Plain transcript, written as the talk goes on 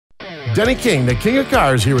Denny King, the king of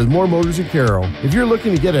cars, here with more Motors in Caro. If you're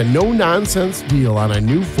looking to get a no-nonsense deal on a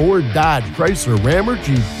new Ford, Dodge, Chrysler, Ram, or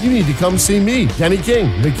Jeep, you need to come see me, Denny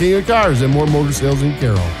King, the king of cars, and more motor sales in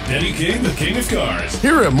Caro. Denny King, the king of cars.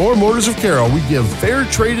 Here at More Motors of Caro, we give fair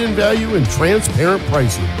trade-in value and transparent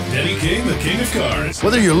pricing. Denny King, the king of cars.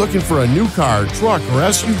 Whether you're looking for a new car, truck, or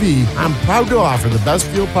SUV, I'm proud to offer the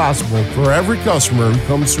best deal possible for every customer who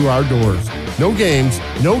comes through our doors. No games,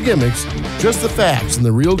 no gimmicks, just the facts and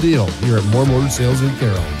the real deal here at More Motor Sales in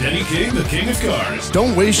Caro. Denny King, the king of cars.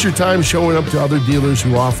 Don't waste your time showing up to other dealers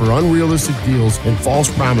who offer unrealistic deals and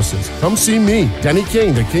false promises. Come see me, Denny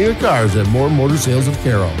King, the king of cars, at More Motor Sales of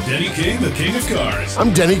Caro. Denny King, the king of cars.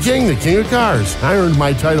 I'm Denny King, the king of cars. I earned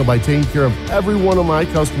my title by taking care of every one of my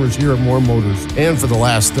customers here at More Motors, and for the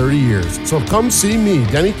last 30 years. So come see me,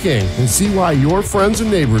 Denny King, and see why your friends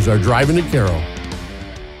and neighbors are driving to Caro.